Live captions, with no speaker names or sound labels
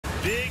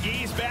Big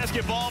East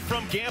basketball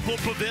from Gamble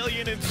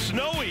Pavilion in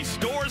snowy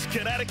Storrs,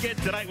 Connecticut.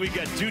 Tonight we've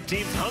got two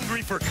teams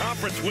hungry for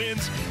conference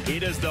wins.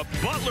 It is the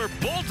Butler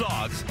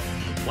Bulldogs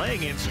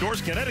playing in Storrs,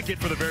 Connecticut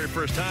for the very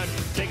first time,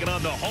 taking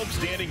on the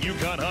homestanding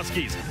UConn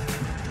Huskies.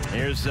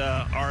 Here's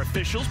our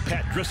officials,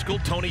 Pat Driscoll,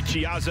 Tony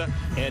Chiazza,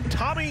 and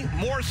Tommy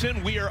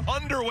Morrison. We are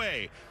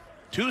underway.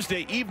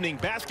 Tuesday evening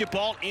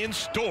basketball in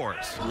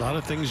Storrs. A lot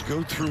of things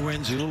go through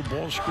ends. A little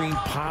ball screen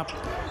pop.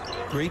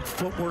 Great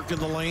footwork in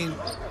the lane.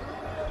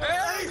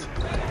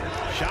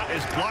 Shot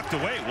is blocked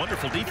away.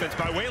 Wonderful defense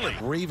by Whaley.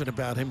 Raving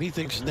about him. He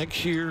thinks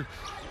next year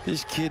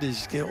this kid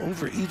is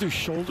over either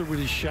shoulder with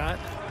his shot.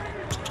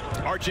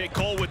 R.J.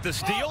 Cole with the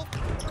steal.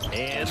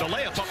 And the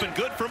layup up and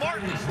good for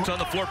Martin. It's on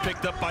the floor,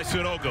 picked up by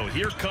Sunogo.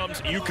 Here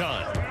comes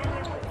UConn.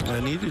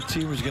 Neither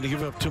team was going to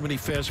give up too many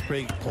fast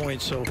break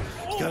points, so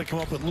got to come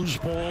up with loose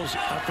balls,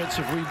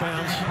 offensive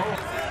rebounds.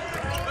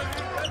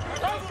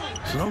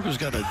 Sunogo's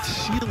got to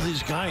seal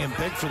his guy and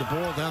beg for the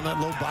ball down that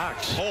low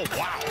box. Oh,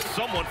 wow.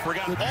 Someone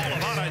forgot all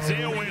about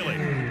Isaiah Whaley.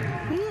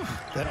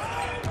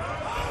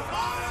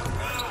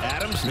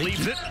 Adams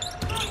leaves it.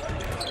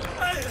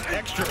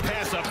 Extra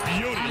pass of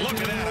beauty.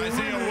 Look at that.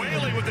 Isaiah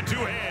Whaley with the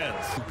two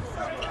hands.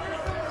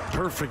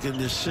 Perfect in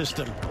this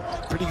system.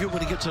 Pretty good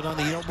when he gets it on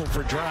the elbow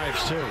for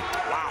drives, too.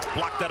 Wow.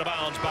 Blocked out of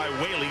bounds by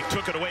Whaley.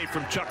 Took it away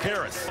from Chuck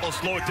Harris. We'll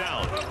slow it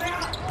down.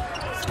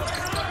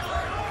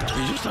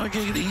 He's just not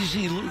getting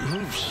easy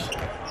hoofs.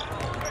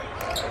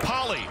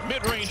 Polly,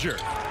 mid-ranger,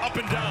 up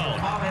and down.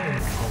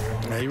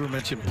 Now, you were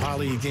mentioning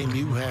Polly, a game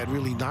you had,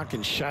 really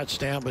knocking shots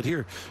down. But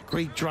here,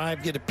 great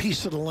drive, get a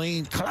piece of the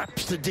lane,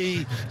 collapse the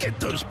D, get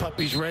those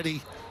puppies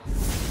ready.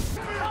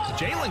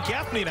 Jalen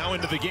Gaffney now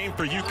into the game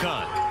for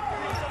UConn.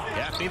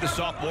 Gaffney, the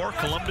sophomore,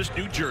 Columbus,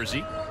 New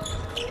Jersey.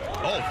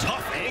 Oh,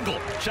 tough angle.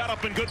 Shot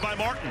up and good by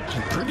Martin.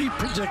 Pretty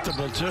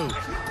predictable, too.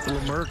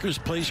 Lamerca's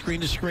play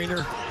screen to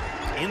screener.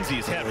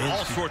 Inzy's had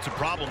all sorts of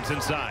problems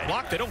inside.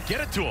 Block, they don't get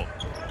it to him.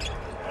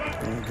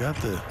 Got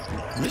the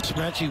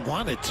mismatch he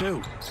wanted,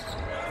 too.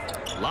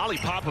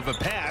 Lollipop of a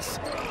pass,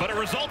 but it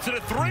results in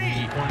a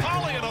three.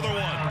 Polly, another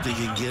one. They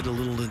can get a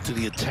little into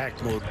the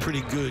attack mode.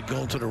 Pretty good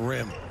going to the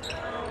rim.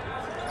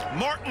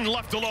 Martin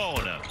left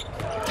alone.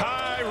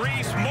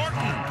 Tyrese Martin.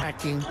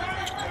 Hacking,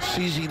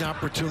 seizing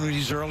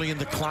opportunities early in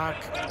the clock.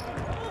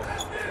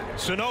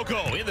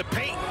 Sunogo in the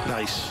paint.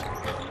 Nice.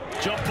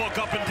 Jump hook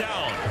up and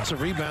down. It's a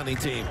rebounding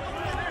team.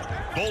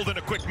 Bolden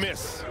a quick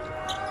miss.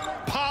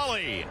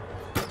 Polly.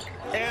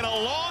 And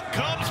along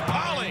comes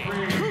Polly.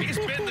 He's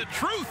been the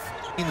truth.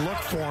 Look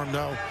for him,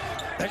 though.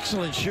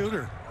 Excellent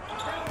shooter.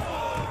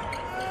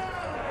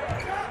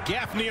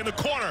 Gaffney in the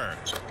corner.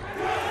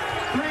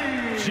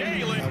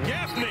 Jalen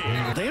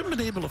Gaffney. They haven't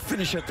been able to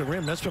finish at the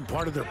rim. That's been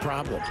part of their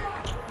problem.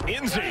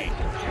 Inzy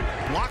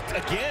blocked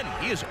again.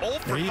 He is 0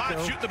 for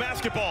 5 shooting the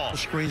basketball.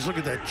 Screens, look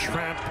at that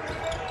trap.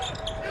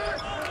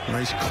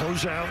 Nice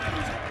closeout.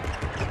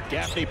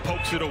 Gaffney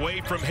pokes it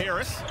away from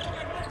Harris.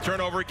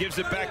 Turnover gives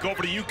it back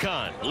over to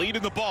UConn.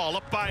 Leading the ball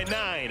up by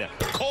 9.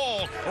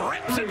 Cole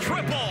rips a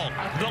triple.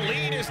 The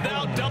lead is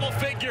now double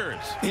figures.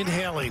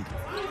 Inhaling.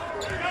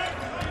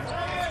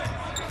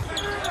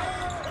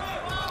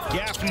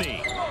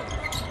 Gaffney,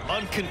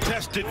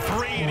 uncontested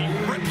three, and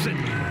he rips it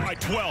by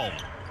 12.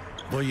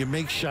 Well, you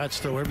make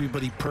shots, though.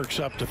 Everybody perks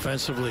up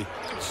defensively.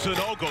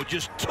 Sunogo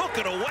just took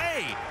it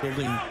away.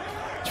 Building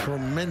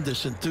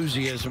tremendous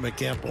enthusiasm at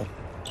Gamble.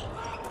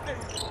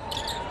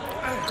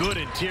 Good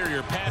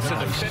interior pass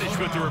and the finish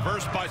with the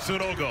reverse by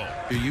Sunogo.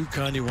 Your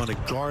UConn, you want to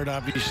guard,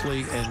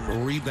 obviously,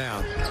 and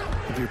rebound.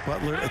 If your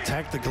Butler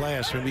attack the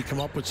glass, maybe come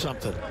up with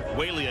something.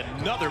 Whaley,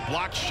 another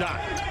blocked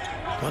shot.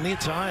 Plenty of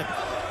time.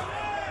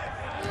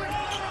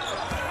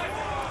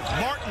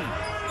 Martin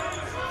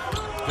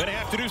gonna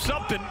have to do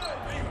something.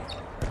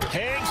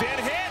 Hangs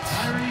and hits.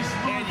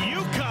 And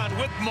UConn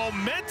with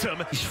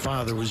momentum. His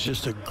father was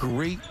just a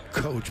great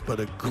coach, but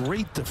a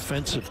great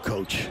defensive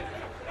coach.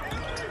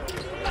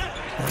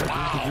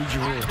 Wow.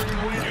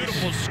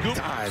 Beautiful scoop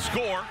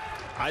score.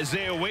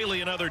 Isaiah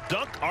Whaley another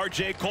dunk.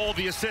 R.J. Cole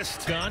the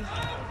assist.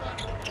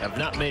 Have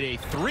not made a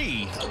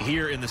three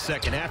here in the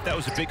second half. That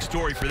was a big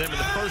story for them in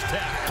the first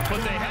half.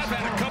 But they have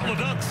had a couple of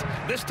dunks.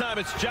 This time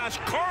it's Josh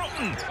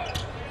Carlton.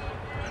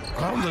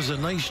 Carlton does a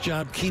nice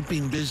job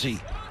keeping busy.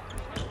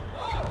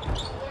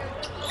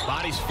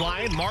 Bodies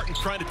flying. Martin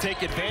trying to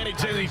take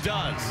advantage, and he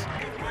does.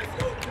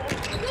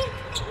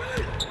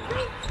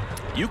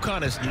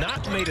 UConn has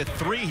not made a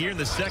three here in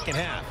the second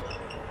half.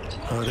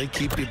 Oh, they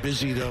keep you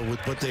busy, though, with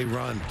what they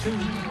run.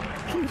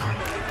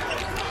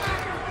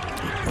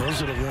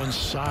 Those are the ones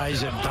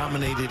size have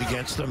dominated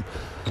against them.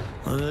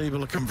 They're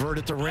able to convert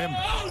at the rim.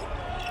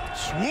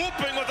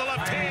 Swooping with the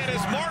left hand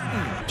is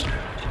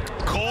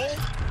Martin. Cole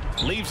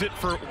leaves it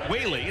for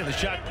Whaley, and the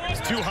shot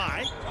is too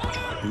high.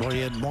 Boy, he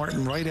had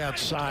Martin right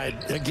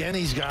outside. Again,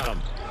 he's got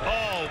him.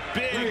 Oh,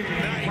 big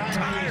night.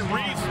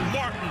 Tyrese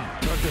Martin.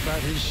 Talked about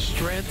his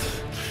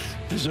strength,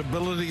 his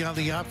ability on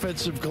the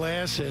offensive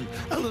glass, and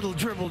a little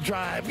dribble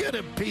drive. Get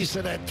a piece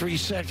of that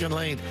 3-second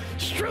lane.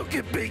 Stroke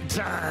it big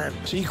time.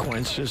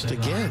 Sequence just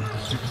again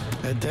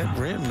at that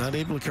rim, not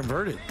able to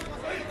convert it.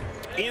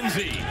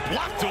 Inzi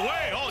blocked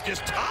away. Oh,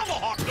 just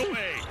tomahawked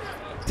away.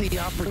 The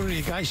opportunity,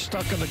 a guy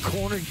stuck in the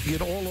corner,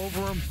 get all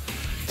over him,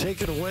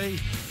 take it away.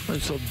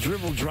 It's a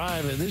dribble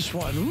drive, and this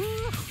one,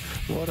 woo,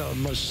 what a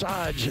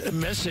massage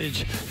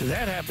message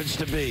that happens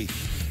to be.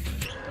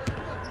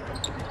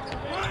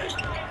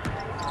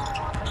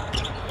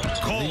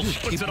 Cole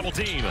splits a double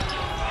team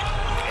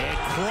and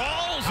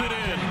crawls it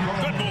in.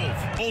 Good move.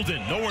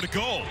 Holden, nowhere to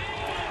go.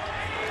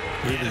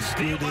 And a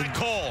steal by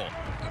Cole.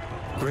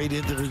 Great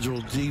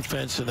individual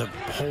defense in the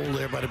hole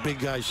there by the big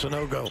guy,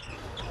 Sonogo.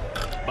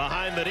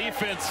 Behind the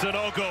defense,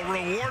 Sonogo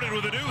rewarded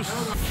with a deuce.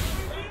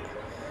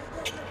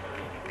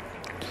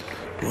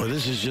 Well,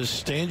 this is just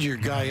stand your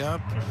guy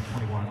up,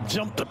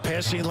 jump the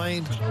passing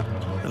lane,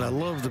 and I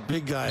love the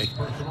big guy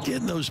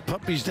getting those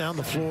puppies down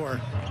the floor,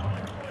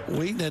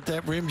 waiting at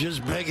that rim,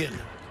 just begging.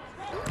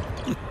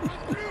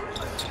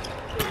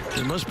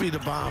 It must be the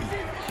bomb.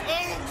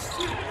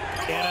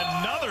 And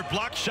another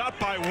block shot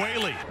by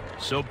Whaley.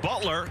 So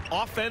Butler,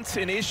 offense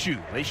an issue.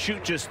 They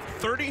shoot just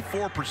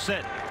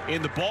 34%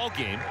 in the ball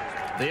game.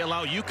 They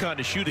allow UConn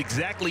to shoot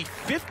exactly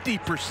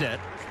 50%.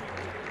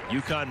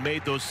 UConn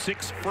made those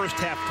 6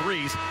 first-half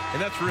threes,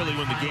 and that's really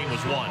when the game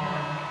was won.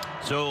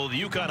 So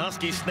the UConn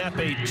Huskies snap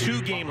a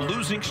 2-game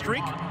losing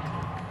streak,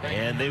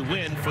 and they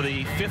win for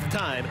the 5th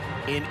time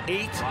in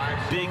 8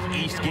 Big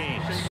East games.